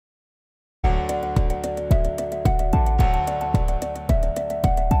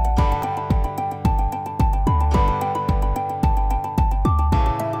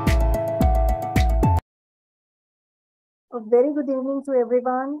Very good evening to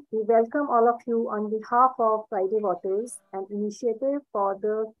everyone. We welcome all of you on behalf of Friday.Waters, an initiative for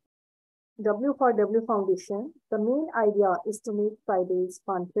the W for W Foundation. The main idea is to make Fridays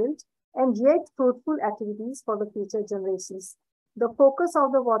fun-filled and yet fruitful activities for the future generations. The focus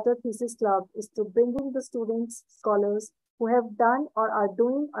of the Water Thesis Club is to bring in the students, scholars who have done or are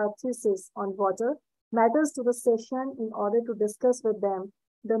doing a thesis on water matters to the session in order to discuss with them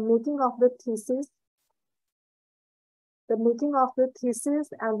the making of the thesis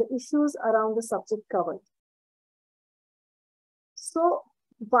and the issues around the subject covered. So,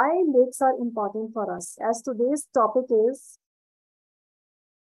 why lakes are important for us? As today's topic is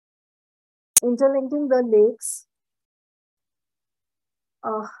interlinking the lakes.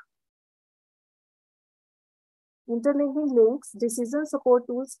 Interlinking lakes, decision support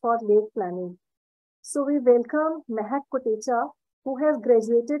tools for lake planning. So, we welcome Mahek Kotecha, who has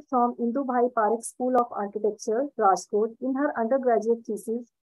graduated from Parekh School of Architecture, Rajkot. In her undergraduate thesis,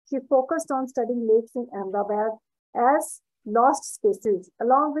 she focused on studying lakes in Ahmedabad as lost spaces,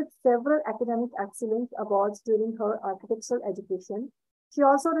 along with several academic excellence awards during her architectural education. She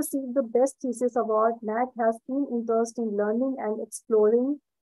also received the Best Thesis Award. Mahek has keen interest in learning and exploring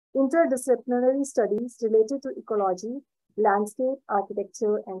interdisciplinary studies related to ecology, landscape,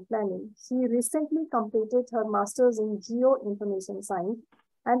 architecture, and planning. She recently completed her master's in Geo-Information Science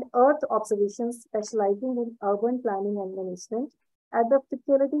and Earth Observations, specializing in urban planning and management at the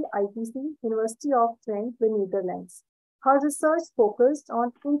Faculty ITC, University of Twente, the Netherlands. Her research focused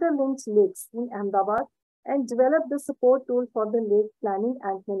on interlinked lakes in Ahmedabad and developed the support tool for the lake planning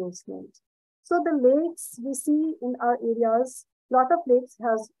and management. So the lakes we see in our areas, a lot of lakes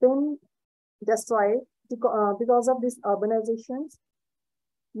has been destroyed because of these urbanizations.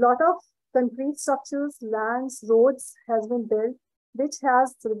 Lot of concrete structures, lands, roads has been built, which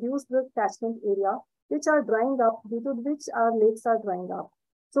has reduced the catchment area, which are drying up, due to which our lakes are drying up.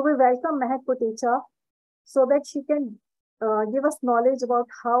 So we welcome Mahek Kotecha so that she can give us knowledge about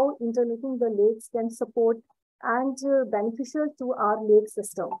how interlinking the lakes can support and beneficial to our lake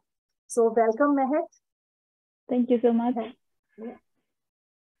system. So welcome, Mahek. Thank you so much.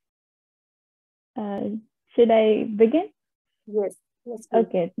 Should I begin? Yes. Yes,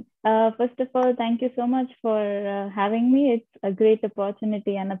 okay. First of all, thank you so much for having me. It's a great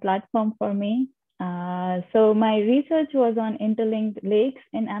opportunity and a platform for me. So my research was on interlinked lakes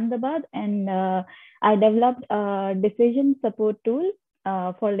in Ahmedabad, and I developed a decision support tool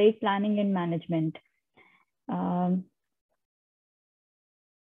for lake planning and management. So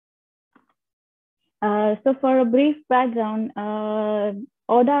for a brief background,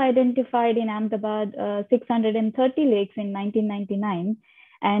 ODA identified in Ahmedabad 630 lakes in 1999,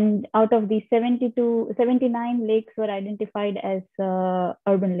 and out of these 79 lakes were identified as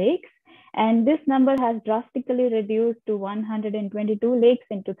urban lakes. And this number has drastically reduced to 122 lakes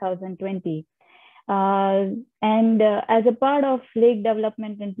in 2020. As a part of lake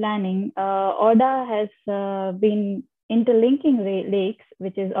development and planning, ODA has been interlinking lakes,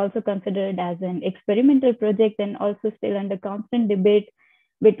 which is also considered as an experimental project and also still under constant debate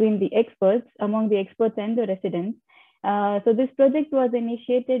between the experts, among the experts and the residents. So this project was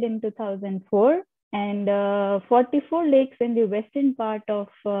initiated in 2004, and 44 lakes in the western part of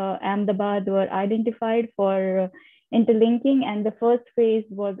Ahmedabad were identified for interlinking, and the first phase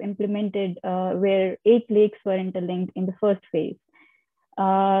was implemented where 8 lakes were interlinked in the first phase.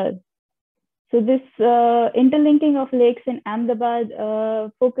 So this interlinking of lakes in Ahmedabad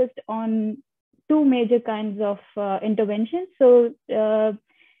focused on 2 major kinds of interventions. So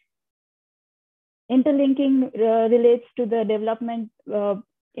interlinking relates to the development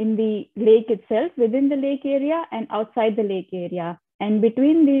in the lake itself, within the lake area and outside the lake area. And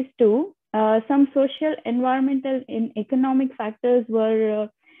between these two, some social, environmental, and economic factors were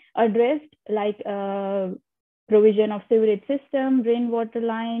addressed, like provision of sewerage system, rainwater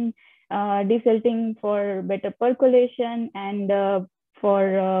line, desilting for better percolation, and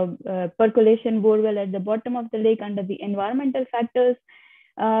for percolation borewell at the bottom of the lake under the environmental factors,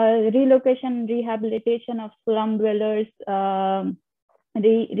 relocation, rehabilitation of slum dwellers,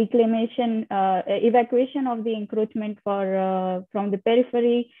 reclamation, evacuation of the encroachment from the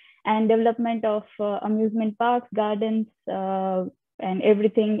periphery, and development of amusement parks, gardens, and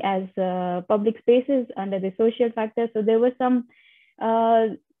everything as public spaces under the social factors. So there were some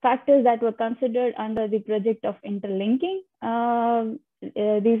factors that were considered under the project of interlinking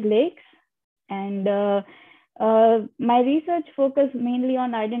these lakes. And my research focused mainly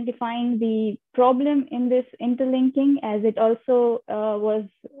on identifying the problem in this interlinking, as it also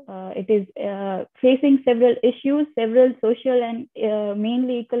it is facing several issues, several social and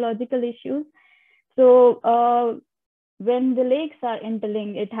mainly ecological issues. So when the lakes are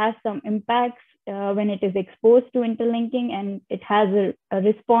interlinked, it has some impacts when it is exposed to interlinking, and it has a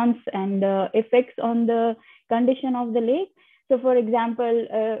response and effects on the condition of the lake. So for example,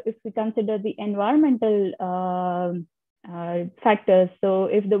 if we consider the environmental factors, so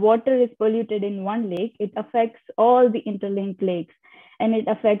if the water is polluted in one lake, it affects all the interlinked lakes, and it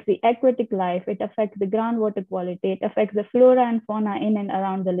affects the aquatic life, it affects the groundwater quality, it affects the flora and fauna in and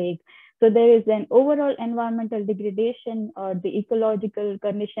around the lake. So there is an overall environmental degradation, or the ecological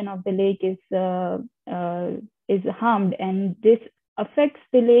condition of the lake is harmed, and this affects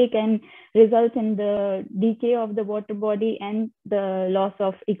the lake and results in the decay of the water body and the loss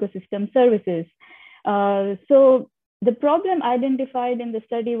of ecosystem services. So the problem identified in the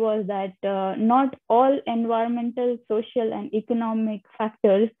study was that not all environmental, social, and economic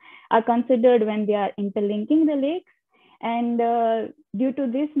factors are considered when they are interlinking the lakes. And due to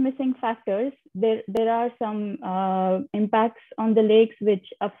these missing factors, there are some impacts on the lakes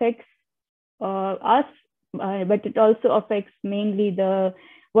which affects us, but it also affects mainly the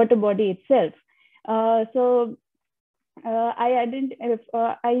water body itself. I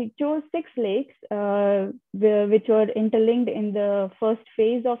chose 6 lakes which were interlinked in the first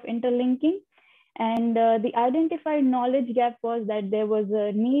phase of interlinking. And the identified knowledge gap was that there was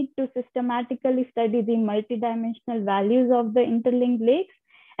a need to systematically study the multidimensional values of the interlinked lakes.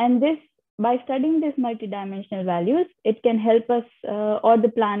 And this, by studying these multidimensional values, it can help us or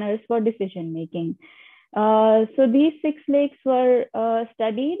the planners for decision making. So these 6 lakes were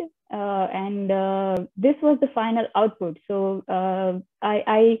studied, and this was the final output. So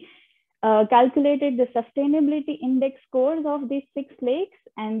I calculated the sustainability index scores of these 6 lakes,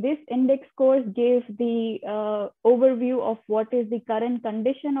 and this index scores gave the overview of what is the current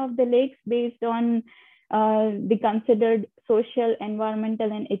condition of the lakes based on the considered social,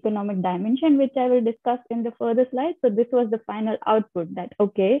 environmental, and economic dimension, which I will discuss in the further slides. So this was the final output, that,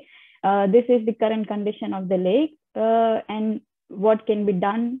 okay, this is the current condition of the lake, and what can be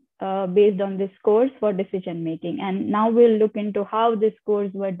done based on these scores for decision making. And now we'll look into how these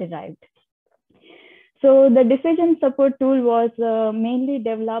scores were derived. So the decision support tool was mainly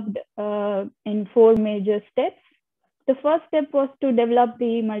developed in 4 major steps. The first step was to develop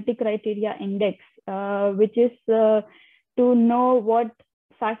the multi-criteria index, which is to know what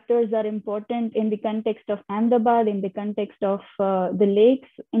factors are important in the context of Ahmedabad, in the context of the lakes,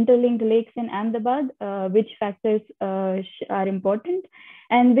 interlinked lakes in Ahmedabad, which factors are important.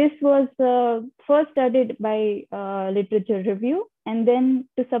 And this was first studied by literature review. And then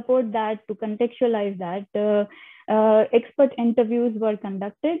to support that, to contextualize that, expert interviews were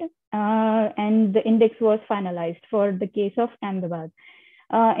conducted, and the index was finalized for the case of Ahmedabad.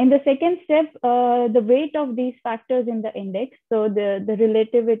 In the second step, the weight of these factors in the index, so the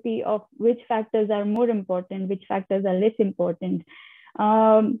relativity of which factors are more important, which factors are less important.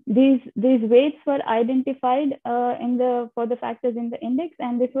 These weights were identified for the factors in the index,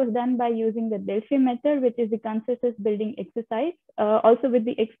 and this was done by using the Delphi method, which is the consensus building exercise, also with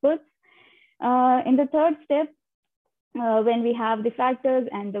the experts. In the third step, when we have the factors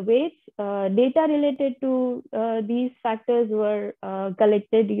and the weights, data related to these factors were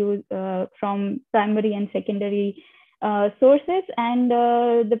collected from primary and secondary sources, and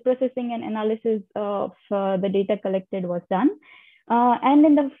the processing and analysis of the data collected was done. And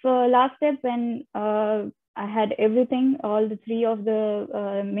in the last step, when I had everything, all the 3 of the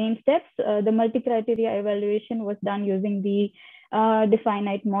main steps, the multi-criteria evaluation was done using the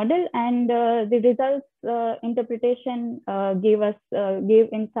definite model, and the results interpretation gave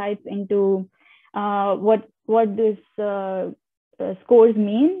insights into what this scores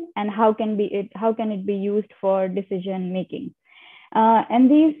mean, and how can it be used for decision making. And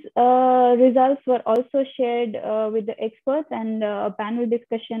these results were also shared with the experts, and a panel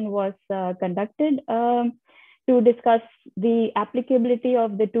discussion was conducted to discuss the applicability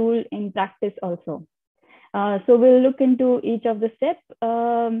of the tool in practice also. So we'll look into each of the steps.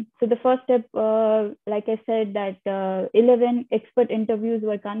 So the first step, like I said, that 11 expert interviews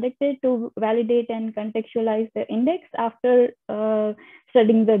were conducted to validate and contextualize the index after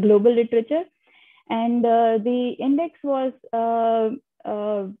studying the global literature. And the index was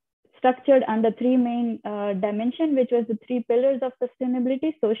structured under 3 main dimensions, which was the 3 pillars of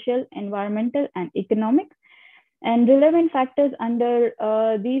sustainability: social, environmental, and economic. And relevant factors under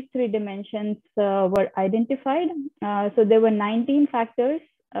these 3 dimensions were identified. So there were 19 factors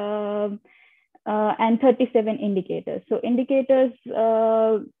and 37 indicators. So indicators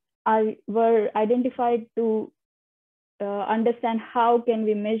were identified to understand how can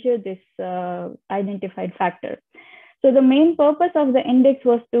we measure this identified factor. So the main purpose of the index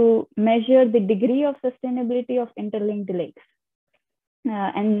was to measure the degree of sustainability of interlinked lakes.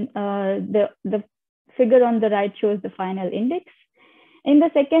 The figure on the right shows the final index. In the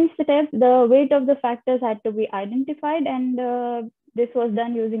second step, the weight of the factors had to be identified, and this was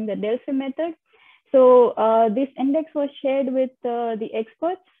done using the Delphi method. So this index was shared with the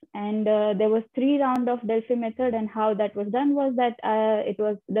experts, and there was 3 rounds of Delphi method, and how that was done was that it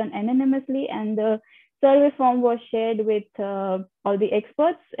was done anonymously, and the survey form was shared with all the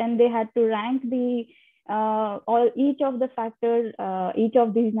experts, and they had to rank each of the factors, each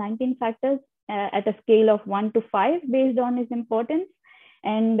of these 19 factors at a scale of 1 to 5 based on its importance.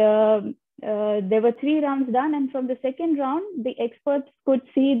 And there were 3 rounds done, and from the second round, the experts could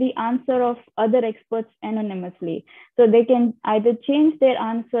see the answer of other experts anonymously. So they can either change their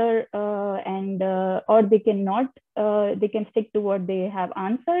answer or they cannot. They can stick to what they have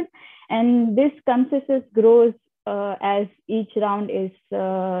answered, and this consensus grows as each round is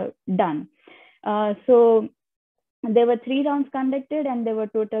done. So there were 3 rounds conducted, and there were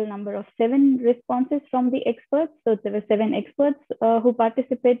total number of 7 responses from the experts. So there were 7 experts who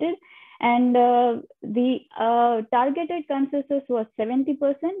participated, and the targeted consensus was 70%,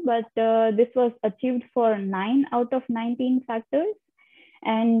 but this was achieved for 9 out of 19 factors.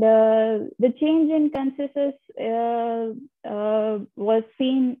 And the change in consensus was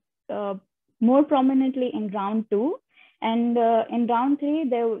seen more prominently in round 2. And in round 3,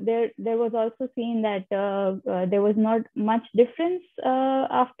 there was also seen that there was not much difference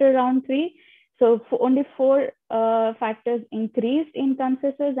after round 3. So only 4 factors increased in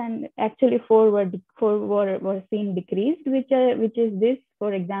consensus, and actually 4 were seen decreased, which is this.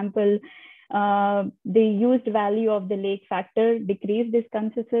 For example, the used value of the lake factor decreased this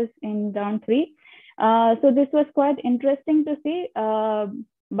consensus in round 3. So this was quite interesting to see.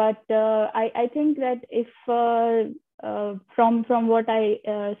 But I think that if from what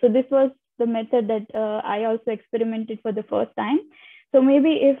so this was the method that I also experimented for the first time. So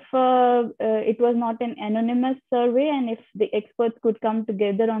maybe if it was not an anonymous survey, and if the experts could come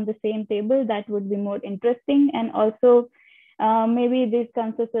together on the same table, that would be more interesting. And also maybe this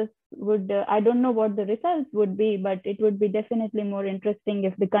consensus would, I don't know what the results would be, but it would be definitely more interesting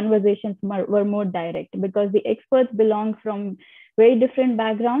if the conversations were more direct, because the experts belong from very different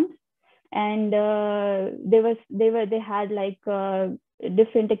backgrounds, and they had like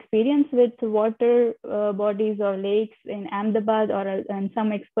different experience with water bodies or lakes in Ahmedabad, and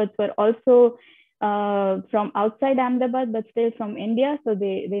some experts were also from outside Ahmedabad but still from India, so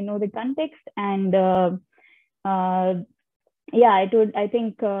they know the context. And yeah, I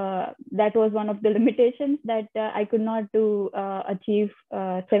think that was one of the limitations, that I could not achieve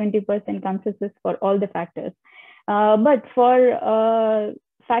 70% consensus for all the factors. But for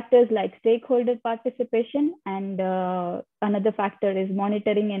factors like stakeholder participation, and another factor is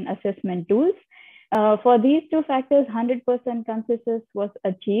monitoring and assessment tools. For these 2 factors, 100% consensus was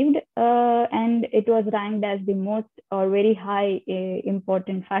achieved, and it was ranked as the most or very high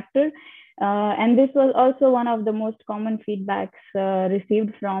important factor. And this was also one of the most common feedbacks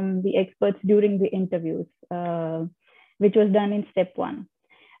received from the experts during the interviews, which was done in step 1.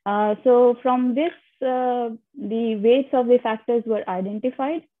 So from this, the weights of the factors were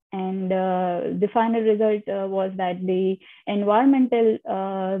identified, and the final result was that the environmental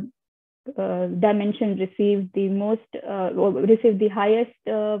dimension received the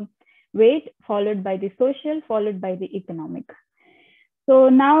highest weight, followed by the social, followed by the economic. So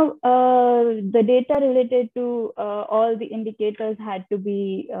now the data related to all the indicators had to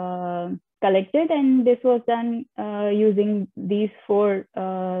be collected, and this was done using these 4.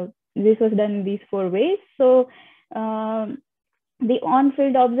 This was done in these 4 ways. So the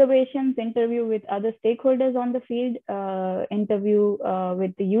on-field observations, interview with other stakeholders on the field, interview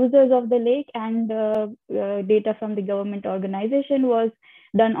with the users of the lake, and data from the government organization was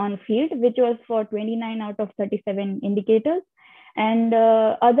done on field, which was for 29 out of 37 indicators. And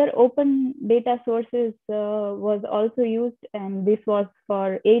other open data sources was also used, and this was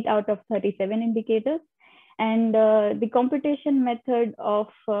for 8 out of 37 indicators. And the computation method of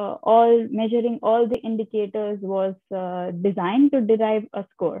measuring all the indicators was designed to derive a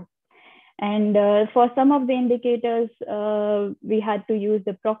score. And for some of the indicators, we had to use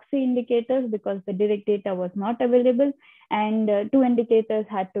the proxy indicators because the direct data was not available, and 2 indicators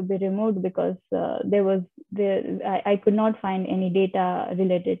had to be removed because I could not find any data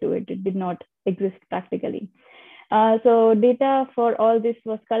related to it. It did not exist practically. So data for all this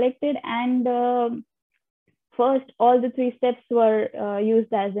was collected, and first, all the 3 steps were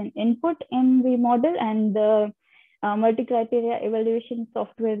used as an input in the model, and multi-criteria evaluation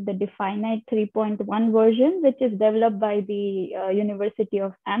software, the Definite 3.1 version, which is developed by the University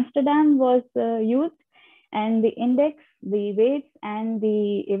of Amsterdam, was used. And the index, the weights, and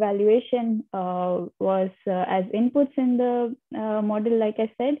the evaluation was as inputs in the model, like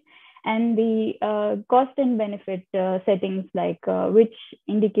I said. And the cost and benefit settings, like which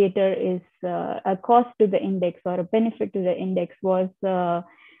indicator is a cost to the index or a benefit to the index, was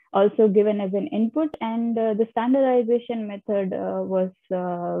also given as an input. And the standardization method was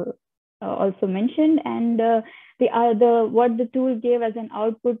also mentioned. And what the tool gave as an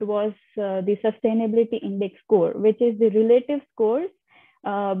output was the sustainability index score, which is the relative scores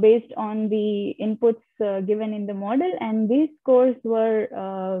based on the inputs given in the model. And these scores were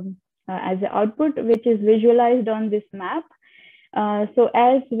as an output, which is visualized on this map. So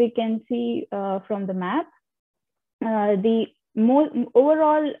as we can see from the map, the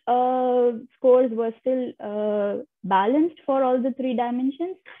overall scores were still balanced for all the 3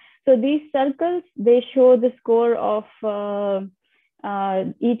 dimensions. So these circles, they show the score of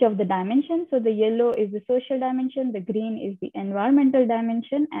each of the dimensions. So the yellow is the social dimension, the green is the environmental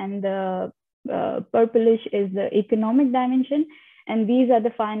dimension, and the purplish is the economic dimension. And these are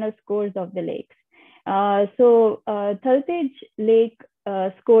the final scores of the lakes. So Thalitej Lake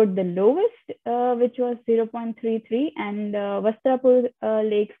scored the lowest, which was 0.33, and Vastrapur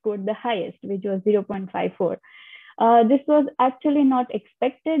Lake scored the highest, which was 0.54. This was actually not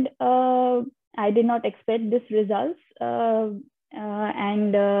expected. I did not expect this results,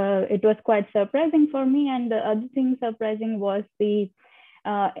 and it was quite surprising for me. And the other thing surprising was that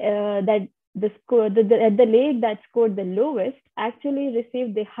the lake that scored the lowest actually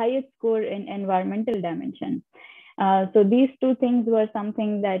received the highest score in environmental dimension. So these 2 things were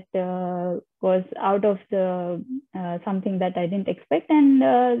something that was out of the something that I didn't expect. And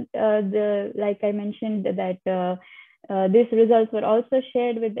like I mentioned, that these results were also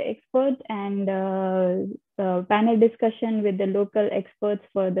shared with the expert, and panel discussion with the local experts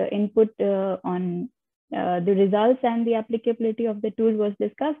for the input on the results and the applicability of the tool was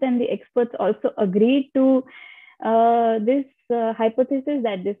discussed. And the experts also agreed to this hypothesis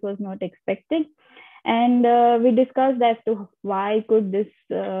that this was not expected. And we discussed as to why could this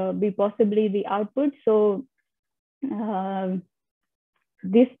be possibly the output. So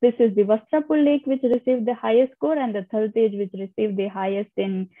this is the Vastrapur Lake, which received the highest score, and the Thalitej, which received the highest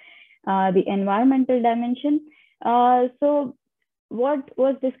in the environmental dimension. So what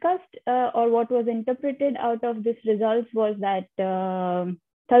was discussed or what was interpreted out of this results was that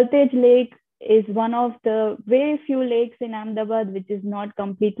Thalitej Lake is one of the very few lakes in Ahmedabad which is not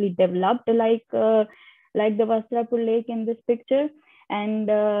completely developed like the Vastrapur Lake in this picture. And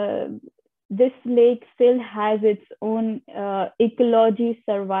this lake still has its own ecology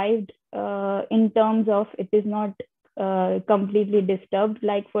survived in terms of it is not completely disturbed.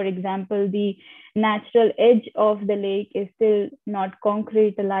 Like, for example, the natural edge of the lake is still not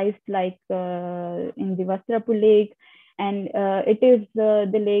concretized like in the Vastrapur Lake. And it is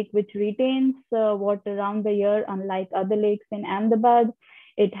the lake which retains water around the year, unlike other lakes in Ahmedabad.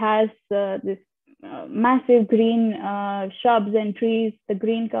 It has this massive green shrubs and trees. The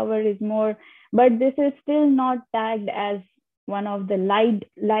green cover is more, but this is still not tagged as one of the light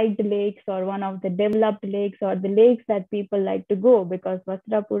lakes or one of the developed lakes or the lakes that people like to go, because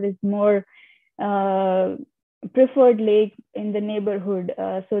Vastrapur is more preferred lake in the neighborhood.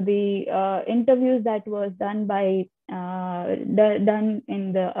 So the interviews that was done by done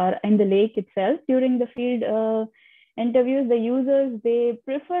in the lake itself during the field interviews, the users, they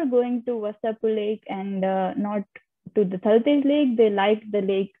prefer going to Vastrapur Lake and not to the Thalitej Lake. They like the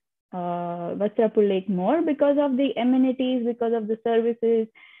lake Vastrapur Lake more because of the amenities, because of the services,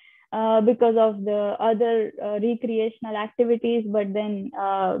 because of the other recreational activities. But then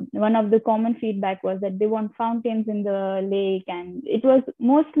one of the common feedback was that they want fountains in the lake, and it was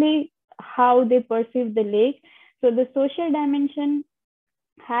mostly how they perceived the lake. So the social dimension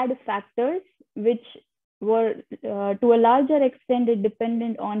had factors which were to a larger extent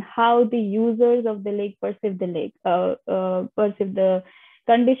dependent on how the users of the lake perceive the lake, perceive the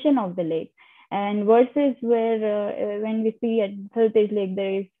condition of the lake. And versus where when we see at Thalitej Lake,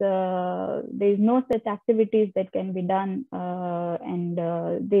 there is no such activities that can be done, and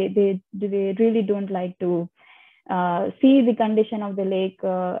they really don't like to see the condition of the lake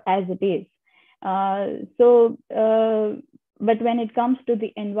as it is. But when it comes to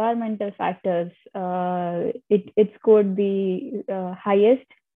the environmental factors, it scored the highest,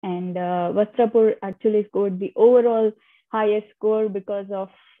 and Vastrapur actually scored the overall highest score because of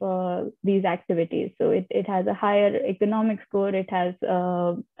these activities. So it has a higher economic score. It has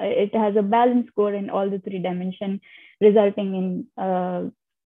a balanced score in all the 3 dimensions, resulting in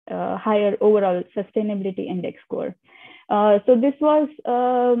higher overall sustainability index score. So this was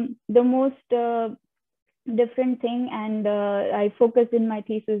the most different thing, and I focused in my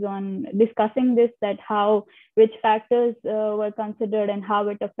thesis on discussing this, that which factors were considered and how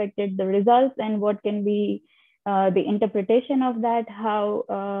it affected the results, and what can be the interpretation of that, how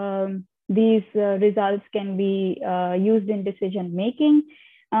these results can be used in decision making,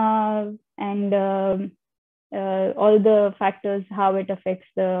 and all the factors, how it affects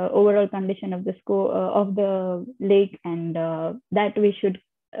the overall condition of the score of the lake, and that we should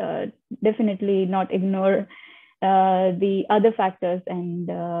definitely not ignore the other factors, and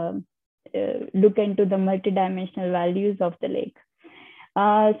look into the multidimensional values of the lake.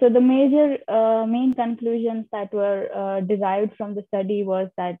 So the main conclusions that were derived from the study was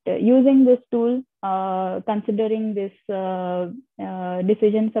that using this tool, considering this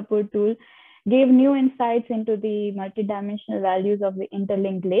decision support tool, gave new insights into the multidimensional values of the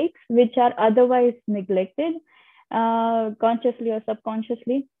interlinked lakes, which are otherwise neglected, consciously or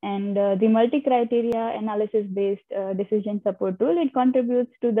subconsciously. And the multi-criteria analysis-based decision support tool, it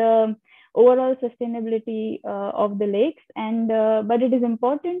contributes to the overall sustainability of the lakes. And but it is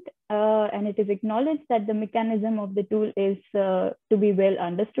important and it is acknowledged that the mechanism of the tool is to be well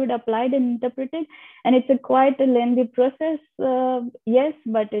understood, applied, and interpreted. And it's quite a lengthy process, yes,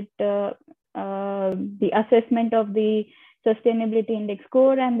 but the assessment of the sustainability index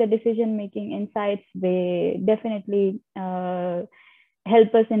score and the decision-making insights, they definitely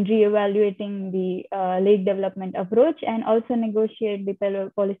help us in re-evaluating the lake development approach, and also negotiate the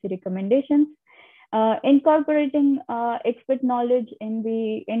policy recommendations. Incorporating expert knowledge in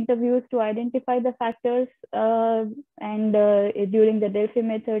the interviews to identify the factors, and during the Delphi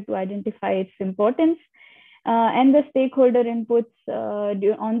method to identify its importance, and the stakeholder inputs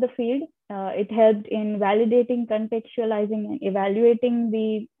on the field. It helped in validating, contextualizing, and evaluating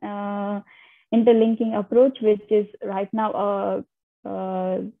the interlinking approach, which is right now a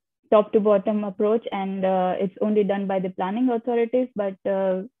top to bottom approach, and it's only done by the planning authorities. But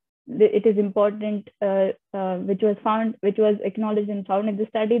it is important, which was acknowledged and found in the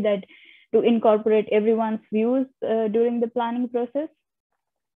study, that to incorporate everyone's views during the planning process.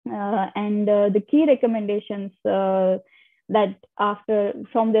 And the key recommendations that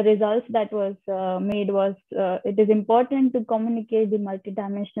from the results that was made was, it is important to communicate the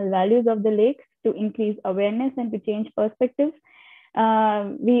multidimensional values of the lakes to increase awareness and to change perspectives.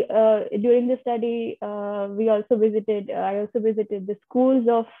 During the study, I also visited the schools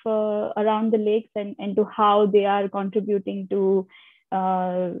of around the lakes, and to how they are contributing to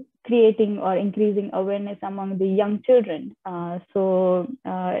creating or increasing awareness among the young children. So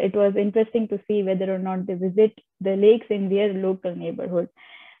it was interesting to see whether or not they visit the lakes in their local neighborhood.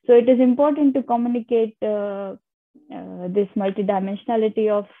 So it is important to communicate this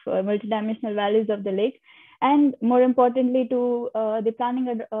multidimensional values of the lake. And more importantly, the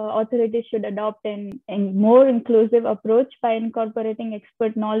planning authorities should adopt a more inclusive approach by incorporating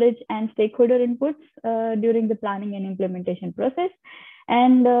expert knowledge and stakeholder inputs during the planning and implementation process.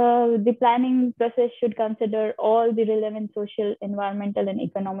 And the planning process should consider all the relevant social, environmental, and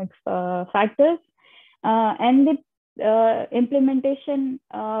economic factors. And the implementation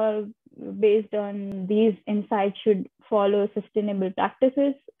based on these insights should follow sustainable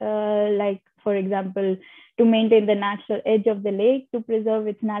practices, like, for example, to maintain the natural edge of the lake, to preserve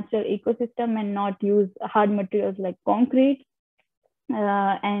its natural ecosystem and not use hard materials like concrete.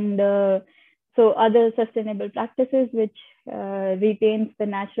 So other sustainable practices which retains the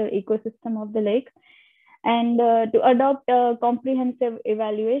natural ecosystem of the lake. And to adopt a comprehensive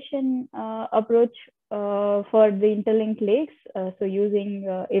evaluation approach for the interlinked lakes. So using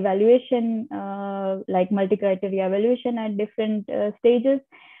evaluation, like multi-criteria evaluation at different stages,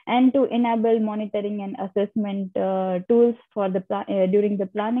 and to enable monitoring and assessment tools for during the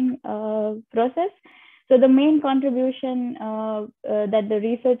planning process. So the main contribution that the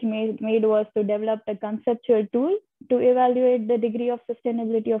research made was to develop a conceptual tool to evaluate the degree of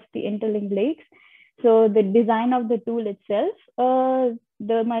sustainability of the interlinked lakes. So the design of the tool itself,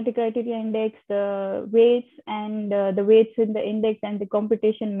 the multi-criteria index, the weights, and the weights in the index, and the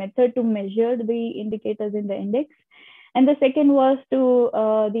computation method to measure the indicators in the index. And the second was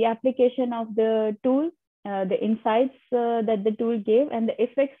the application of the tool, the insights that the tool gave, and the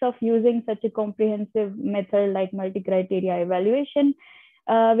effects of using such a comprehensive method like multi-criteria evaluation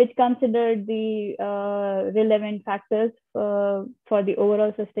which considered the relevant factors for the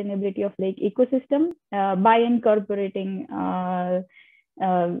overall sustainability of lake ecosystem by incorporating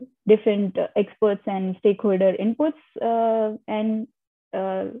different experts and stakeholder inputs and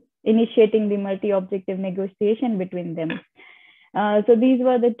initiating the multi-objective negotiation between them. So these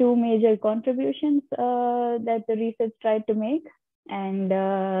were the two major contributions that the research tried to make. And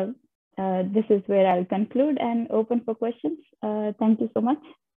this is where I'll conclude and open for questions. Thank you so much.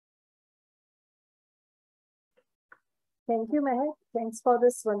 Thank you, Mahek. Thanks for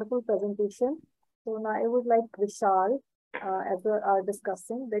this wonderful presentation. So now I would like Vishal, as we are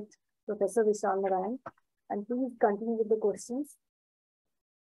discussing with Professor Vishal Narayan, and please continue with the questions.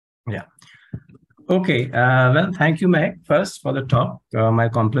 Yeah. Okay. Well, thank you, Mahek, first for the talk. My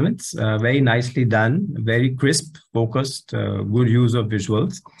compliments. Very nicely done. Very crisp, focused, good use of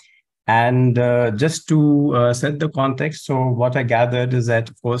visuals. And just to set the context, so what I gathered is that,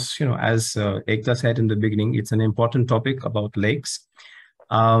 of course, as Ekta said in the beginning, it's an important topic about lakes.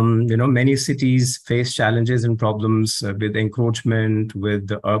 Many cities face challenges and problems with encroachment, with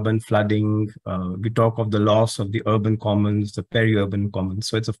the urban flooding. We talk of the loss of the urban commons, the peri-urban commons.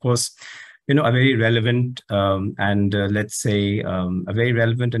 So it's, of course, a very relevant and let's say a very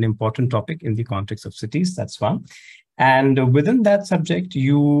relevant and important topic in the context of cities. That's one. And within that subject,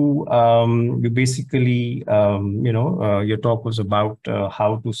 you basically, your talk was about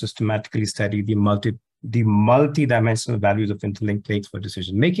how to systematically study the multi-dimensional values of interlinked lakes for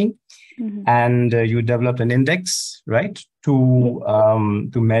decision making. Mm-hmm. And you developed an index, right, to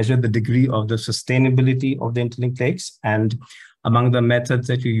measure the degree of the sustainability of the interlinked lakes. And among the methods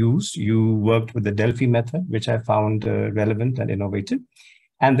that you used, you worked with the Delphi method, which I found relevant and innovative.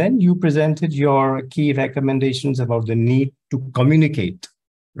 And then you presented your key recommendations about the need to communicate,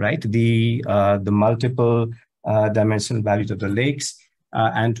 right, the multiple dimensional values of the lakes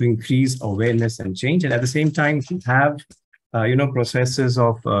and to increase awareness and change. And at the same time, to have, processes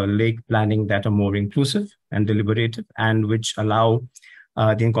of lake planning that are more inclusive and deliberative and which allow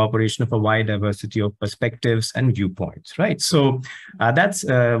the incorporation of a wide diversity of perspectives and viewpoints, right? So that's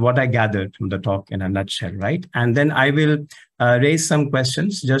what I gathered from the talk in a nutshell, right? And then I will raise some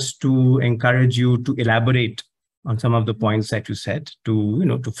questions just to encourage you to elaborate on some of the points that you said,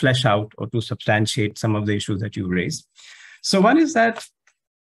 to flesh out or to substantiate some of the issues that you raised. So one is that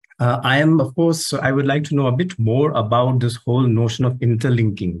I would like to know a bit more about this whole notion of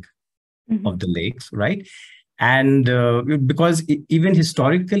interlinking of the lakes, right? And because even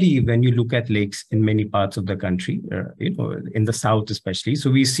historically, when you look at lakes in many parts of the country, in the South especially, so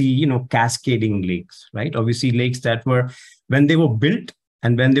we see, cascading lakes, right? Or we see lakes that were, when they were built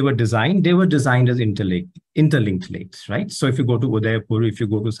and when they were designed as interlinked lakes, right? So if you go to Udaipur, if you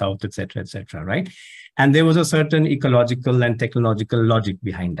go to South, et cetera, right? And there was a certain ecological and technological logic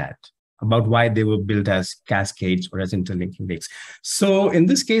behind that, about why they were built as cascades or as interlinking lakes. So in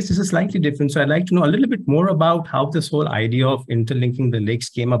this case, this is slightly different. So I'd like to know a little bit more about how this whole idea of interlinking the lakes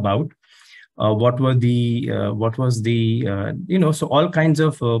came about. So all kinds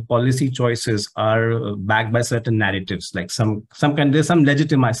of policy choices are backed by certain narratives, like there's some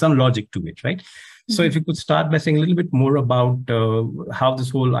logic to it, right? Mm-hmm. So if you could start by saying a little bit more about how this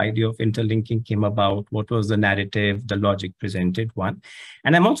whole idea of interlinking came about, what was the narrative, the logic presented, one.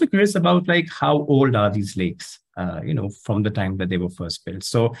 And I'm also curious about how old are these lakes, from the time that they were first built.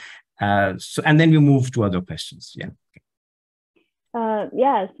 So and then we move to other questions.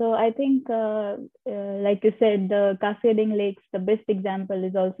 Yeah. So I think, like you said, the cascading lakes, the best example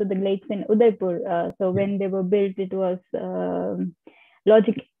is also the lakes in Udaipur. When they were built, it was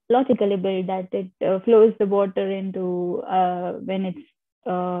logically built that it flows the water into when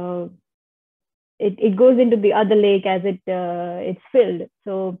it goes into the other lake as it's filled.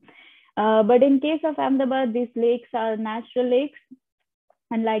 So, but in case of Ahmedabad, these lakes are natural lakes.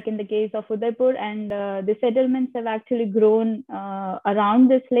 Unlike in the case of Udaipur, and the settlements have actually grown around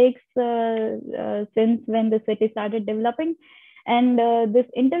these lakes since when the city started developing. And this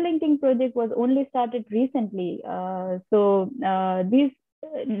interlinking project was only started recently. These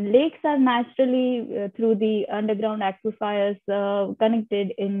lakes are naturally through the underground aquifers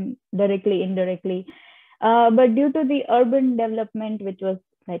connected directly, indirectly. But due to the urban development, which was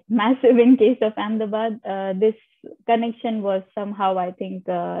massive in case of Ahmedabad, this connection was somehow, I think,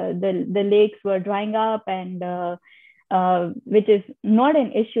 the lakes were drying up, and which is not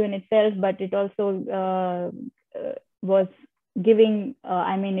an issue in itself, but it also was giving,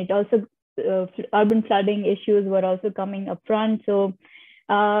 urban flooding issues were also coming up front. So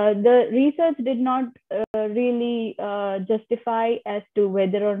the research did not really justify as to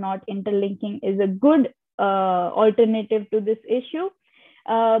whether or not interlinking is a good alternative to this issue.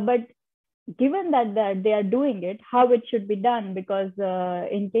 But given that they are doing it, how it should be done, because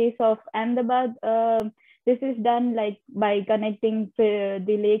in case of Ahmedabad, this is done like by connecting the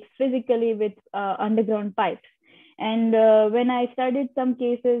lakes physically with underground pipes. And when I studied some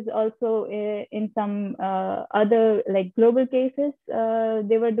cases also in some other like global cases,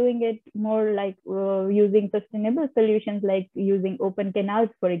 they were doing it more like using sustainable solutions, like using open canals,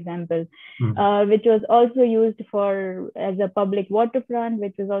 for example, which was also used as a public waterfront,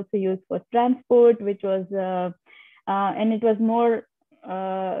 which was also used for transport, which was, and it was more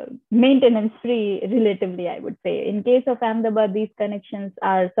maintenance free relatively, I would say. In case of Ahmedabad, these connections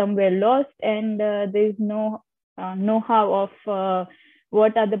are somewhere lost, and there is no know-how of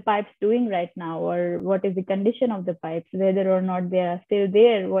what are the pipes doing right now, or what is the condition of the pipes, whether or not they are still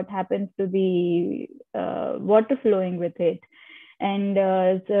there, what happens to the water flowing with it, and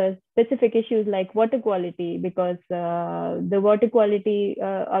specific issues like water quality, because the water quality,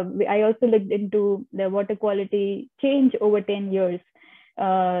 I also looked into the water quality change over 10 years.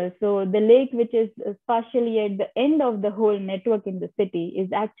 So the lake, which is partially at the end of the whole network in the city,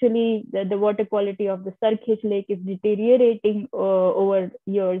 is actually the water quality of the Sarkhish Lake is deteriorating over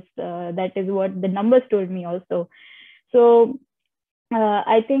years. That is what the numbers told me also. So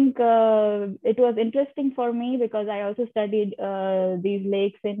I think it was interesting for me, because I also studied these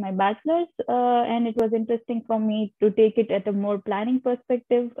lakes in my bachelor's, and it was interesting for me to take it at a more planning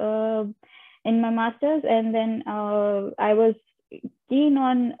perspective in my master's. And then I was keen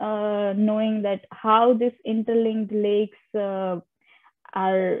on knowing that how this interlinked lakes how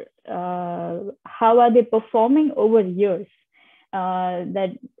are they performing over years. Because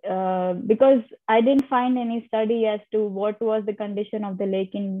I didn't find any study as to what was the condition of the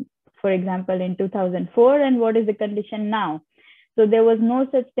lake in, for example, in 2004, and what is the condition now. So there was no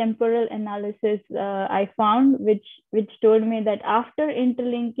such temporal analysis I found, which told me that after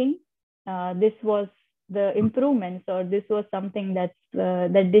interlinking, this was the improvements, or this was something that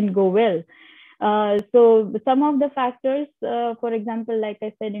didn't go well. So some of the factors, for example, like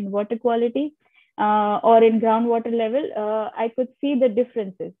I said, in water quality or in groundwater level, I could see the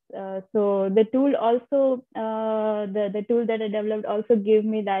differences. So the tool also, the tool that I developed also gave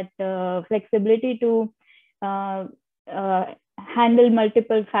me that flexibility to handle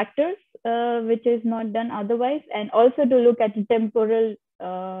multiple factors, which is not done otherwise, and also to look at a temporal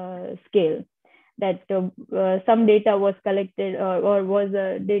scale, that some data was collected or was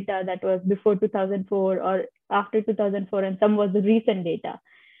data that was before 2004 or after 2004, and some was the recent data.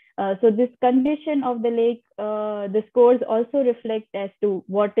 So this condition of the lake, the scores also reflect as to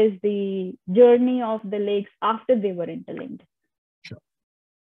what is the journey of the lakes after they were interlinked. Sure.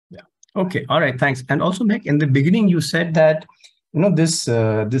 Yeah. Okay. All right. Thanks. And also, Mahek, in the beginning, you said that this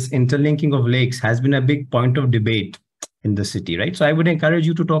interlinking of lakes has been a big point of debate in the city, right? So I would encourage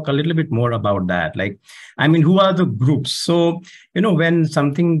you to talk a little bit more about that. Like, I mean, who are the groups? So, when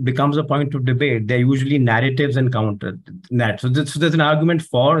something becomes a point of debate, there are usually narratives and counter that. So there's an argument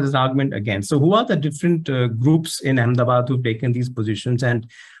for, there's an argument against. So who are the different groups in Ahmedabad who've taken these positions, and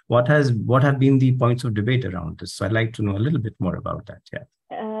what have been the points of debate around this? So I'd like to know a little bit more about that. Yeah.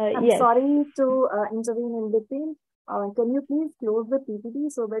 I'm sorry to intervene in between. Can you please close the PPT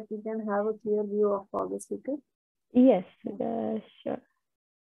so that we can have a clear view of all the speakers? Yes, sure.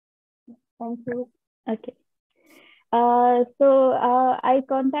 Thank you. Okay. So I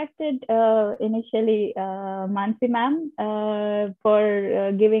contacted initially Mansi ma'am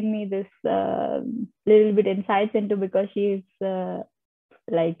for giving me this little bit insights into, because she's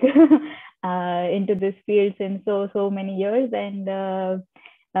like into this field since so many years, and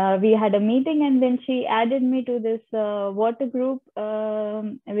we had a meeting, and then she added me to this water group,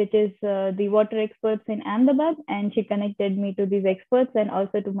 which is the water experts in Ahmedabad, and she connected me to these experts and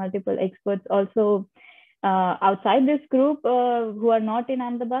also to multiple experts also outside this group who are not in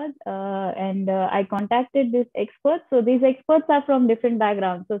Ahmedabad, and I contacted these experts. So these experts are from different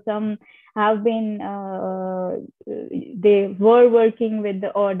backgrounds. So some have been, they were working with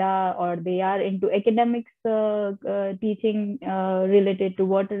the ODA, or they are into academics teaching related to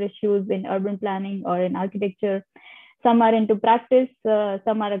water issues in urban planning or in architecture. Some are into practice,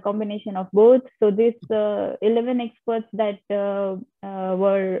 some are a combination of both. So these 11 experts that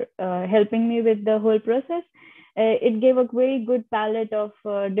were helping me with the whole process, it gave a very good palette of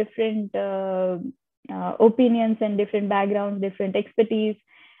different opinions and different backgrounds, different expertise.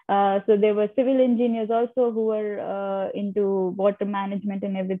 So there were civil engineers also who were into water management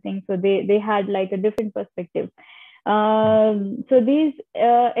and everything. So they had like a different perspective. So these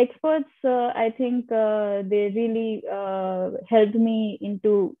experts, I think they really helped me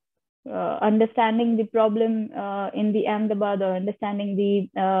into understanding the problem in the Ahmedabad, or understanding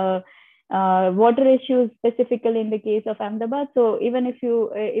the water issues specifically in the case of Ahmedabad. So even if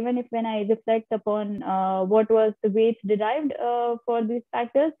when I reflect upon what was the weights derived for these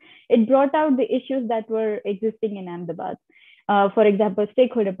factors, it brought out the issues that were existing in Ahmedabad. For example,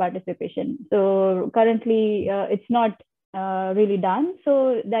 stakeholder participation. So currently it's not really done.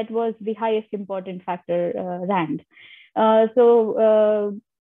 So that was the highest important factor ranked.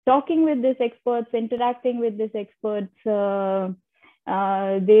 Talking with these experts, interacting with these experts,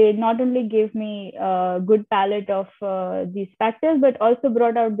 they not only gave me a good palette of these factors, but also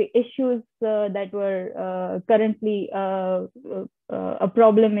brought out the issues that were currently a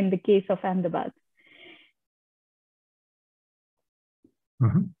problem in the case of Ahmedabad.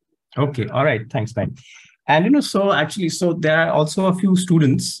 Okay, all right, thanks, Mahek. And so there are also a few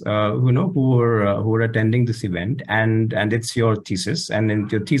students who are attending this event, and it's your thesis. And in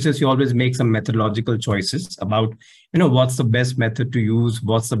your thesis, you always make some methodological choices about what's the best method to use,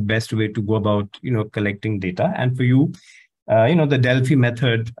 what's the best way to go about collecting data. And for you, the Delphi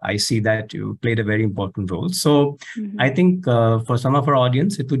method, I see that you played a very important role. So I think for some of our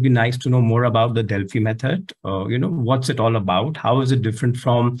audience, it would be nice to know more about the Delphi method. What's it all about? How is it different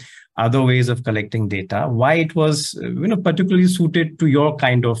from other ways of collecting data? Why it was particularly suited to your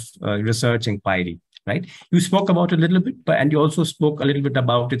kind of research inquiry, right? You spoke about it a little bit, and you also spoke a little bit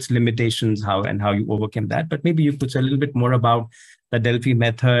about its limitations, how you overcame that. But maybe you could say a little bit more about the Delphi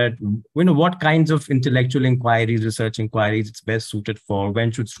method, what kinds of intellectual inquiries, research inquiries it's best suited for,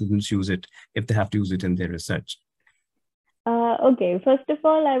 when should students use it if they have to use it in their research? Okay, first of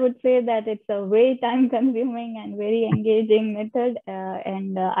all, I would say that it's a very time-consuming and very engaging method,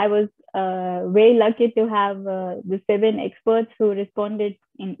 and I was very lucky to have the 7 experts who responded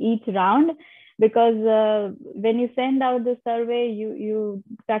in each round, because when you send out the survey, you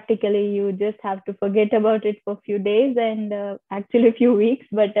practically just have to forget about it for a few days and actually a few weeks.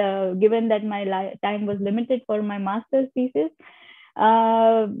 But given that my time was limited for my master's thesis,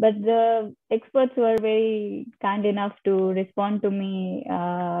 but the experts were very kind enough to respond to me.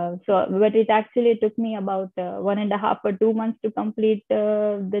 But it actually took me about 1.5 or 2 months to complete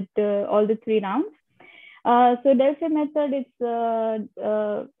all the 3 rounds. So Delphi method is,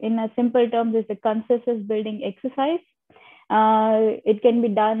 in a simple terms, is a consensus building exercise. It can be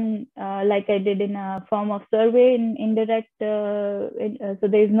done like I did in a form of survey, in indirect. So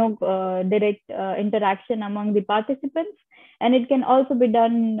there is no direct interaction among the participants, and it can also be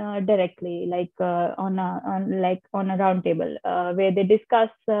done directly, like on a round table, where they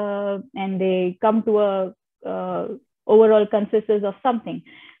discuss and they come to a overall consensus of something.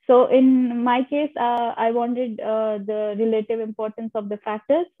 So in my case, I wanted the relative importance of the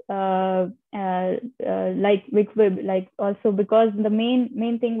factors, also because the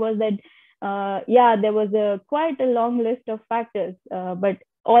main thing was that there was quite a long list of factors, but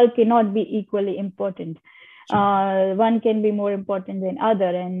all cannot be equally important. One can be more important than other,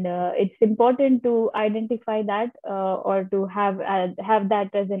 and it's important to identify that or to have that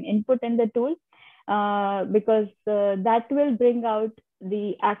as an input in the tool, because that will bring out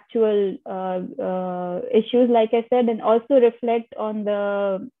the actual issues, like I said, and also reflect on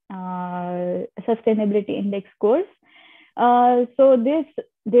the sustainability index scores. So this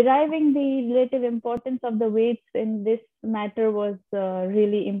deriving the relative importance of the weights in this matter was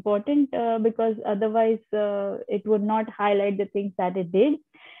really important, because otherwise it would not highlight the things that it did.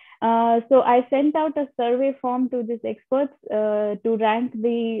 So I sent out a survey form to these experts to rank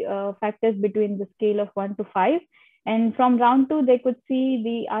the factors between the scale of 1 to 5. And from round 2, they could see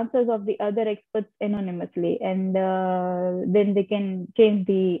the answers of the other experts anonymously, and then they can change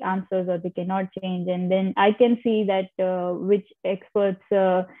the answers or they cannot change. And then I can see that which experts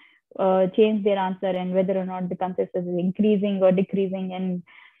change their answer and whether or not the consensus is increasing or decreasing. And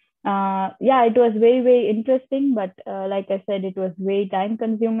it was very, very interesting, but like I said, it was very time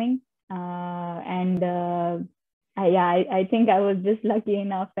consuming. I think I was just lucky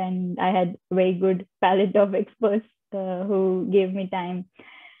enough, and I had a very good palette of experts who gave me time.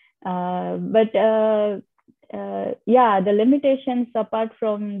 The limitations, apart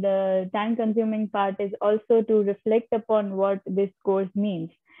from the time-consuming part, is also to reflect upon what this course means.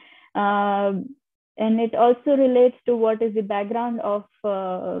 And it also relates to what is the background of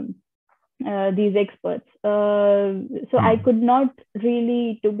these experts. So I could not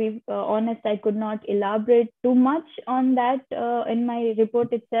really, to be honest, I could not elaborate too much on that in my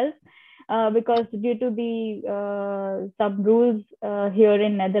report itself, because due to the some rules here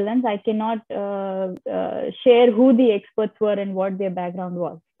in Netherlands, I cannot share who the experts were and what their background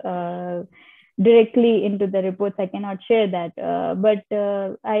was. directly into the reports. I cannot share that, but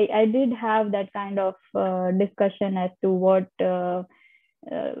I did have that kind of discussion as to what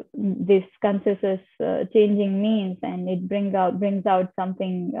this consensus changing means, and it brings out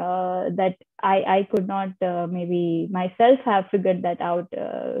something that I could not maybe myself have figured that out,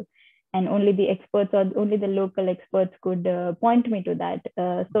 and only the experts or only the local experts could point me to that.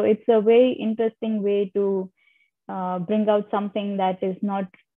 So it's a very interesting way to bring out something that is not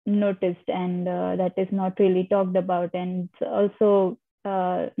noticed and that is not really talked about, and also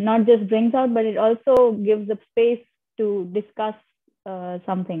not just brings out, but it also gives a space to discuss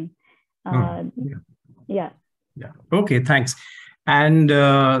something. Yeah. Okay, thanks. And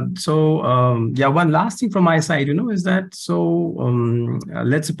one last thing from my side, is that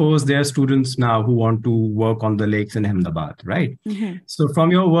let's suppose there are students now who want to work on the lakes in Ahmedabad, right? Mm-hmm. So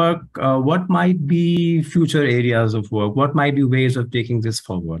from your work, what might be future areas of work? What might be ways of taking this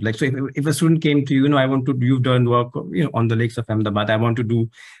forward? Like, so if a student came to you, you've done work, on the lakes of Ahmedabad, I want to do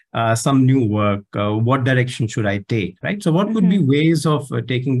some new work. What direction should I take, right? So what would be ways of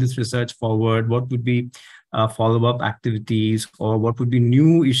taking this research forward? What would be follow-up activities, or what would be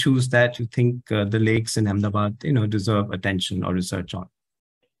new issues that you think the lakes in Ahmedabad, deserve attention or research on?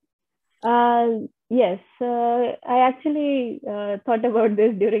 Yes, I actually thought about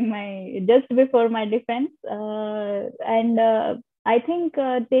this just before my defense, and I think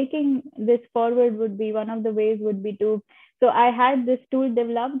taking this forward would be one of the ways would be to. So I had this tool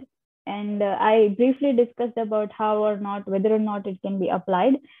developed, and I briefly discussed about whether or not it can be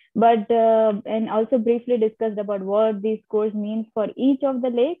applied, but and also briefly discussed about what these scores mean for each of the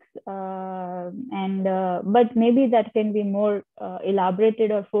lakes, but maybe that can be more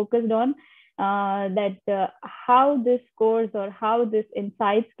elaborated or focused on how this scores or how this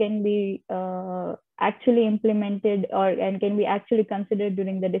insights can be actually implemented and can be actually considered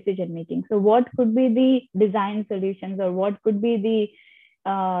during the decision making. So what could be the design solutions, or what could be the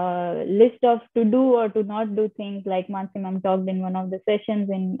list of to do or to not do things, like Mansimam talked in one of the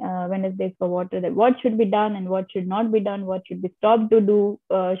sessions in Wednesdays for Water, that what should be done and what should not be done, what should we stop to do,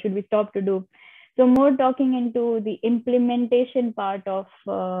 should we stop to do. So more talking into the implementation part of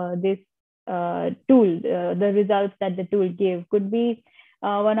this tool, the results that the tool gave could be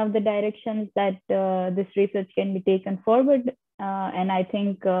one of the directions that this research can be taken forward. And I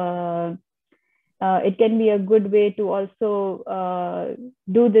think it can be a good way to also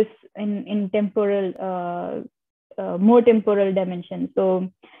do this in temporal, more temporal dimension.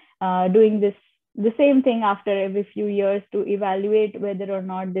 So doing the same thing after every few years to evaluate whether or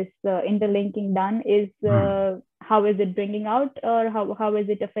not this interlinking done is, how is it bringing out, or how is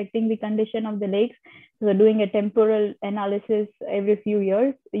it affecting the condition of the lakes. So doing a temporal analysis every few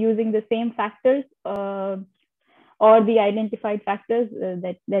years using the same factors, or the identified factors,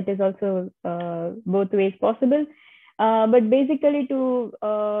 that is also both ways possible. But basically to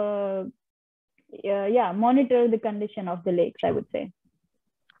monitor the condition of the lakes, I would say.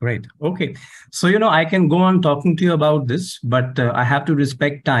 Great. Okay. So, I can go on talking to you about this, but I have to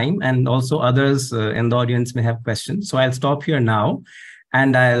respect time, and also others in the audience may have questions. So I'll stop here now,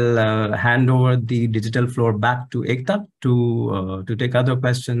 and I'll hand over the digital floor back to Ekta to take other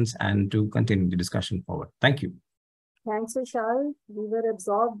questions and to continue the discussion forward. Thank you. Thanks, Vishal. We were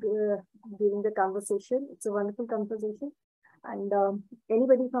absorbed during the conversation. It's a wonderful conversation. And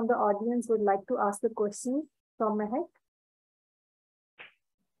anybody from the audience would like to ask a question from Mahek?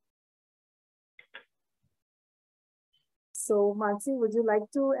 So, Mansi, would you like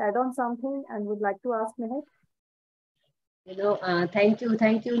to add on something and would like to ask Mahek? Thank you,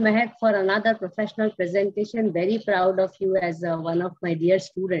 Mahek, for another professional presentation. Very proud of you as one of my dear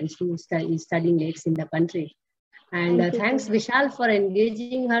students who is studying lakes in the country. And thanks, Vishal, for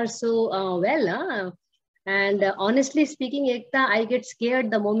engaging her so well. And honestly speaking, Ekta, I get scared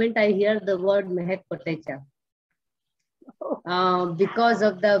the moment I hear the word Mahek Kotecha. Because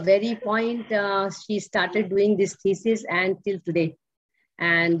of the very point she started doing this thesis and till today.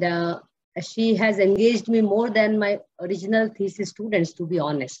 And she has engaged me more than my original thesis students, to be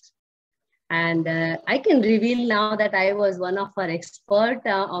honest. And I can reveal now that I was one of her experts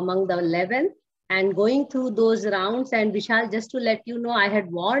among the 11. And going through those rounds, and Vishal, just to let you know, I had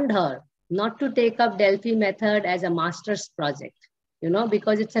warned her not to take up Delphi method as a master's project,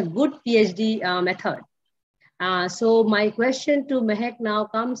 because it's a good PhD method. So my question to Mahek now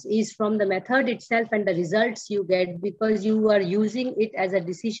comes is from the method itself and the results you get, because you are using it as a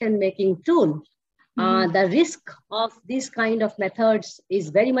decision-making tool. The risk of this kind of methods is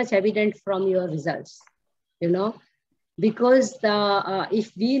very much evident from your results, because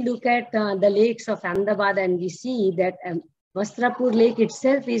if we look at the lakes of Ahmedabad and we see that Vastrapur Lake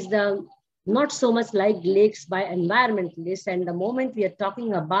itself is the not so much like lakes by environmentalists. And the moment we are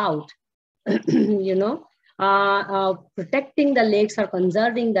talking about, protecting the lakes or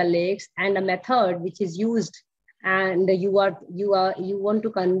conserving the lakes, and a method which is used, and you want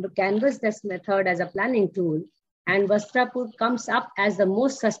to canvas this method as a planning tool, and Vastrapur comes up as the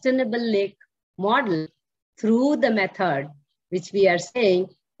most sustainable lake model through the method which we are saying,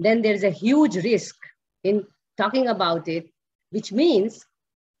 then there's a huge risk in talking about it, which means,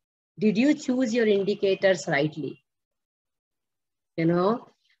 did you choose your indicators rightly?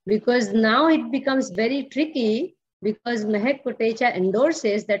 Because now it becomes very tricky, because Mahek Kotecha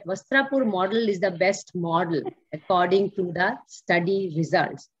endorses that Vastrapur model is the best model according to the study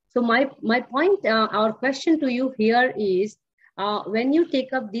results. So my point, our question to you here is, when you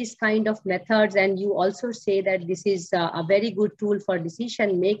take up these kind of methods, and you also say that this is a very good tool for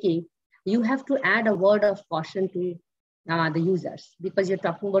decision making, you have to add a word of caution to the users, because you're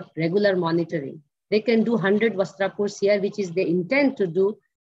talking about regular monitoring. They can do 100 Vastrapurs here, which is the intent to do.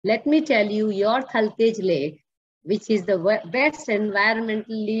 Let me tell you, your Thaltej lake, which is the best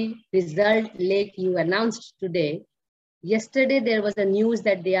environmentally result lake you announced today. Yesterday, there was a news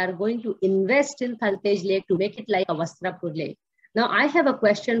that they are going to invest in Thaltej lake to make it like a Vastrapur lake. Now, I have a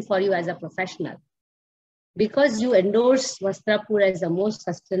question for you as a professional. Because you endorse Vastrapur as the most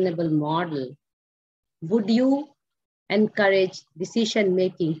sustainable model, would you encourage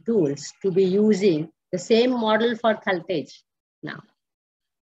decision-making tools to be using the same model for Thaltej now?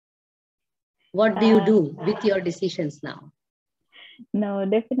 What do you do with your decisions now? No,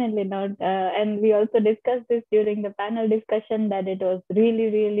 definitely not. And we also discussed this during the panel discussion, that it was really,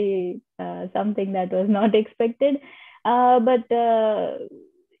 really something that was not expected.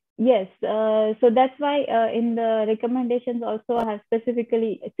 Yes, so that's why in the recommendations also I have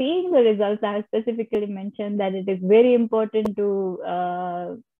specifically, seeing the results, I have specifically mentioned that it is very important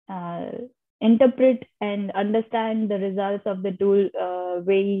to interpret and understand the results of the tool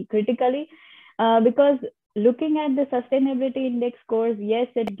very critically, because looking at the sustainability index scores, yes,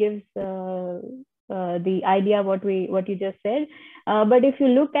 it gives the idea what you just said, but if you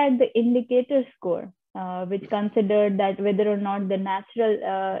look at the indicator score, which considered that whether or not the natural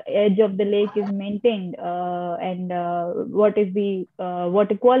edge of the lake is maintained, and what is the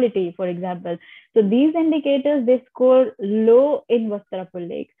water quality, for example. So these indicators, they score low in Vastrapur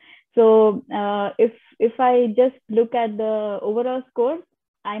Lake. So if I just look at the overall score,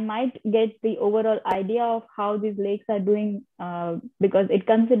 I might get the overall idea of how these lakes are doing, because it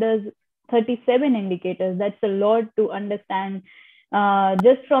considers 37 indicators. That's a lot to understand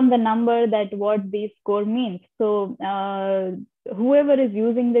just from the number, that what the score means. So whoever is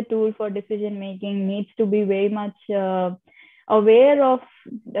using the tool for decision making needs to be very much aware of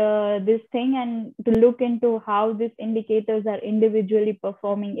this thing, and to look into how these indicators are individually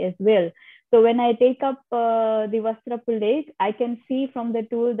performing as well. So when I take up the Vastrapur Lake, I can see from the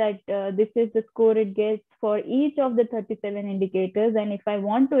tool that this is the score it gets for each of the 37 indicators. And if I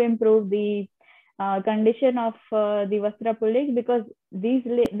want to improve the condition of the Vastrapur Lake, because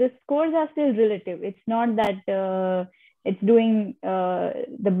the scores are still relative. It's not that it's doing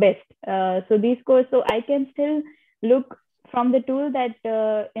the best. So these scores, so I can still look from the tool that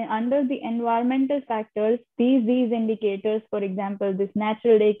under the environmental factors, these indicators, for example, this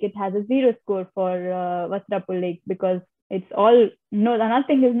natural lake, it has a 0 score for Vastrapur Lake, because it's all,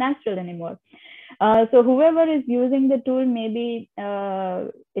 nothing is natural anymore. So whoever is using the tool, maybe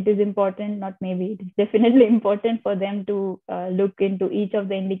it is important, not maybe, it is definitely important for them to look into each of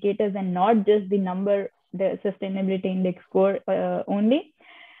the indicators and not just the number, the sustainability index score only.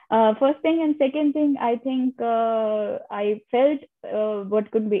 First thing, and second thing, I think I felt what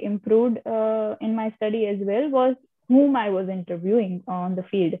could be improved in my study as well was whom I was interviewing on the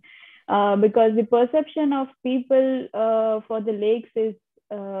field, because the perception of people for the lakes is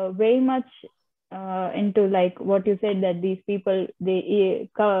very much into, like what you said, that these people, they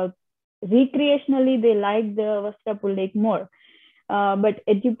recreationally, they like the Vastrapur Lake more. But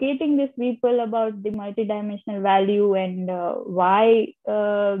educating these people about the multidimensional value, and why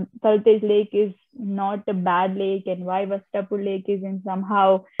Thaltej Lake is not a bad lake, and why Vastrapur Lake is in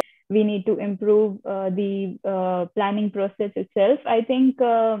somehow we need to improve the planning process itself. I think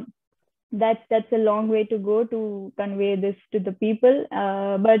that's a long way to go to convey this to the people.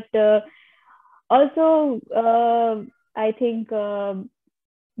 But also, I think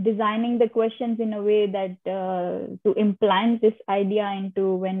designing the questions in a way that to implant this idea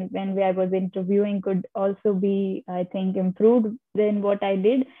into when I was interviewing could also be, I think, improved than what I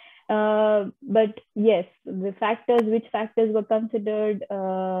did. But yes, the factors, which factors were considered,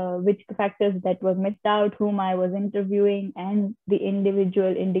 which factors that were missed out, whom I was interviewing, and the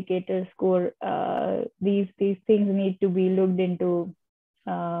individual indicator score, these things need to be looked into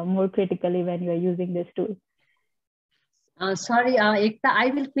more critically when you are using this tool. Sorry, Ekta, I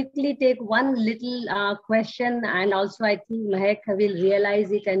will quickly take one little question, and also I think Mahek will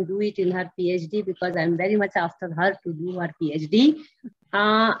realize it and do it in her PhD, because I'm very much after her to do her PhD.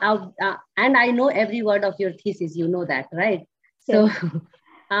 And I know every word of your thesis, you know that, right? Yes.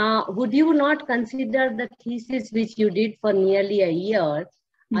 So would you not consider the thesis which you did for nearly a year,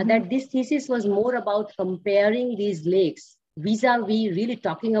 that this thesis was more about comparing these lakes vis-a-vis really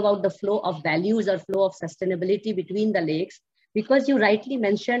talking about the flow of values or flow of sustainability between the lakes, because you rightly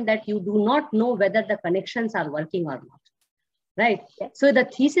mentioned that you do not know whether the connections are working or not, right? Yes. So the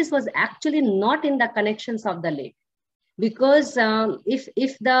thesis was actually not in the connections of the lake, because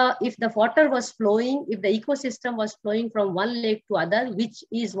if the water was flowing, if the ecosystem was flowing from one lake to other, which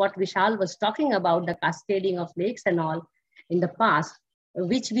is what Vishal was talking about, the cascading of lakes and all in the past,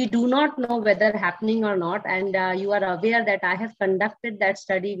 which we do not know whether happening or not. And you are aware that I have conducted that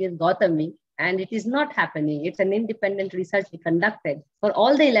study with Gautami, and it is not happening. It's an independent research we conducted for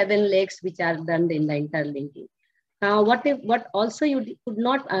all the 11 lakes which are done in the interlinking. What also you could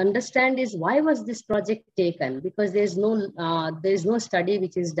not understand is, why was this project taken? Because there's no study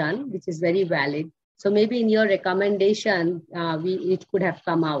which is done, which is very valid. So maybe in your recommendation, it could have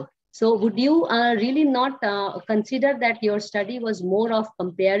come out. So would you really not consider that your study was more of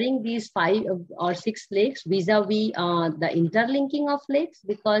comparing these 5 or 6 lakes vis-a-vis the interlinking of lakes?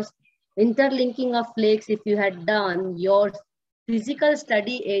 Because interlinking of lakes, if you had done, your physical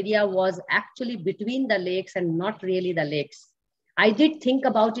study area was actually between the lakes and not really the lakes. I did think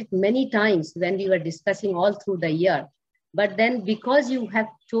about it many times when we were discussing all through the year. But then because you have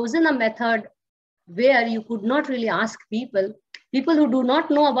chosen a method where you could not really ask people who do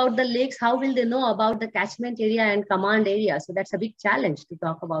not know about the lakes, how will they know about the catchment area and command area? So that's a big challenge to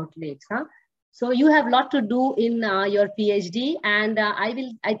talk about lakes. So you have a lot to do in your PhD, and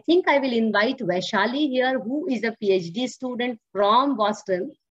I think I will invite Vaishali here, who is a PhD student from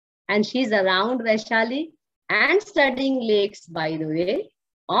Boston, and she's around, Vaishali, and studying lakes, by the way,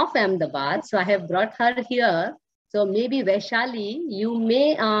 of Ahmedabad. So I have brought her here. So maybe Vaishali, you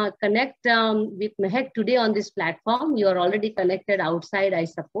may connect with Mahek today on this platform. You are already connected outside, I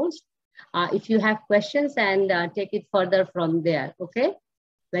suppose. If you have questions, and take it further from there. Okay,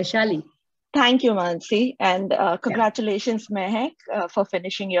 Vaishali. Thank you, Mansi, and congratulations, Mahek, for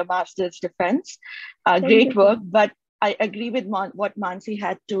finishing your master's defense. Great work, but I agree with what Mansi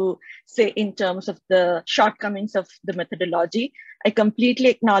had to say in terms of the shortcomings of the methodology. I completely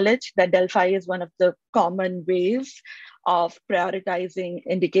acknowledge that Delphi is one of the common ways of prioritizing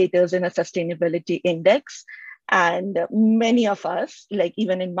indicators in a sustainability index. And many of us, like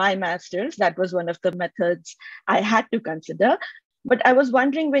even in my master's, that was one of the methods I had to consider. But I was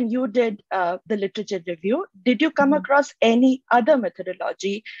wondering, when you did the literature review, did you come across any other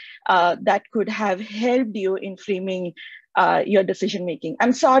methodology that could have helped you in framing your decision-making?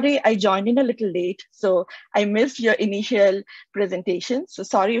 I'm sorry, I joined in a little late, so I missed your initial presentation. So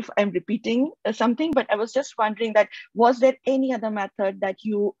sorry if I'm repeating something, but I was just wondering that, was there any other method that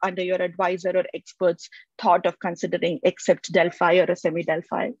you, under your advisor or experts, thought of considering except Delphi or a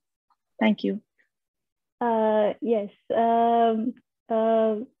semi-Delphi? Thank you. Yes,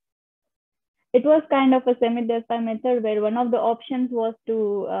 it was kind of a semi-Delphi method, where one of the options was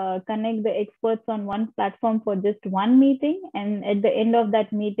to connect the experts on one platform for just one meeting, and at the end of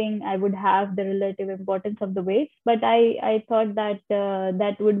that meeting I would have the relative importance of the weights. But I thought that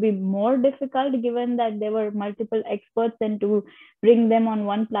that would be more difficult, given that there were multiple experts, and to bring them on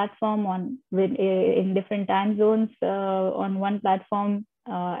one platform in different time zones on one platform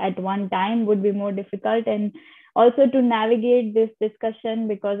at one time would be more difficult. And also to navigate this discussion,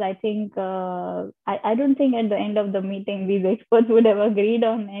 because I think I don't think at the end of the meeting these experts would have agreed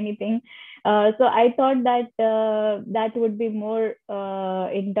on anything. So I thought that that would be more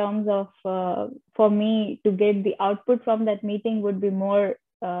in terms of for me to get the output from that meeting would be more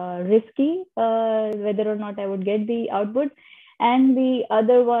risky, whether or not I would get the output. And the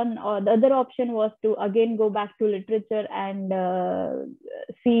other one, or the other option, was to again go back to literature and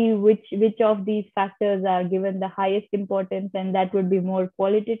see which of these factors are given the highest importance, and that would be more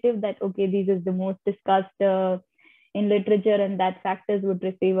qualitative, that okay, this is the most discussed in literature, and that factors would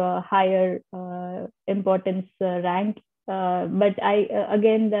receive a higher importance rank. But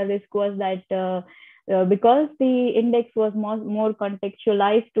again, the risk was that because the index was more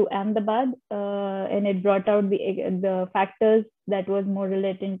contextualized to Ahmedabad, and it brought out the factors that was more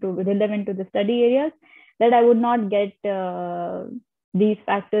relevant to the study areas, that I would not get these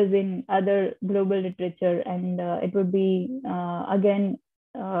factors in other global literature, and it would be again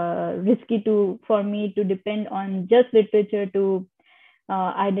risky for me to depend on just literature to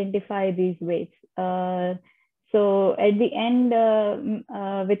identify these weights. So at the end,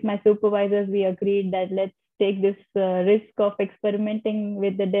 with my supervisors, we agreed that let's take this risk of experimenting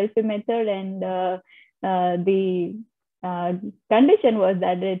with the Delphi method, and the condition was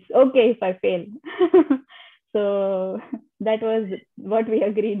that it's okay if I fail. So that was what we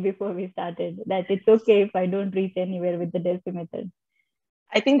agreed before we started, that it's okay if I don't reach anywhere with the Delphi method.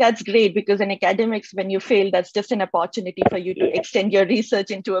 I think that's great, because in academics, when you fail, that's just an opportunity for you to extend your research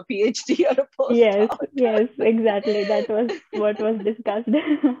into a PhD or a postdoc. Yes, exactly. That was what was discussed.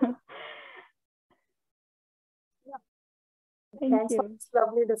 Thanks for this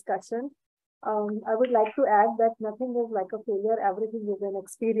lovely discussion. I would like to add that nothing is like a failure, everything is an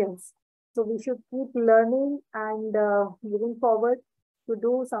experience. So we should keep learning and moving forward to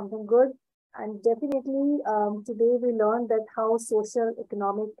do something good. And definitely today we learned that how social,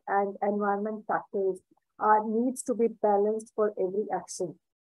 economic and environment factors needs to be balanced for every action.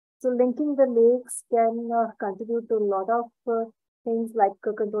 So linking the lakes can contribute to a lot of things like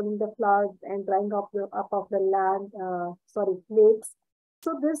controlling the floods and drying up of the land, lakes.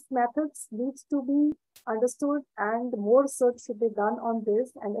 So this methods needs to be understood, and more research should be done on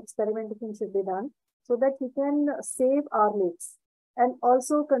this, and experimentation should be done so that we can save our lakes and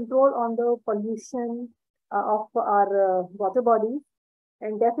also control on the pollution of our water bodies,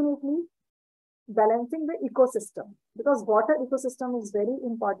 and definitely balancing the ecosystem, because water ecosystem is very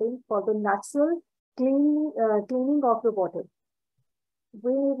important for the natural cleaning of the water.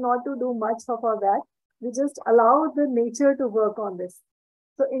 We need not to do much of all that. We just allow the nature to work on this.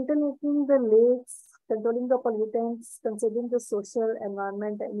 So interlinking the lakes, controlling the pollutants, considering the social,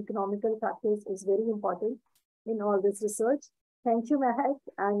 environment and economical factors is very important in all this research. Thank you, Mahek,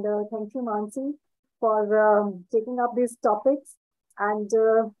 and thank you, Mansi, for taking up these topics and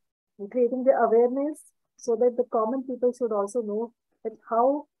creating the awareness so that the common people should also know that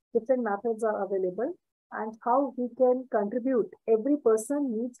how different methods are available and how we can contribute. Every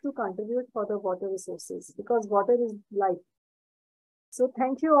person needs to contribute for the water resources, because water is life. So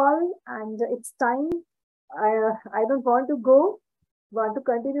thank you all, and it's time. I don't want to go, want to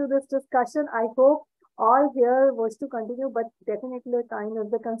continue this discussion. I hope all here was to continue, but definitely time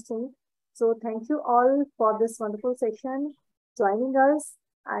is the constraint. So thank you all for this wonderful session, joining us.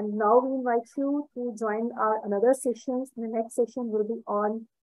 And now we invite you to join our another sessions. The next session will be on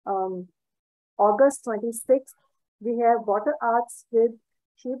August 26th. We have water arts with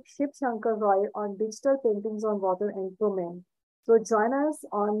Shiv Shankar Roy on digital paintings on water and domain. So join us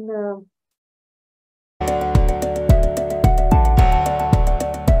on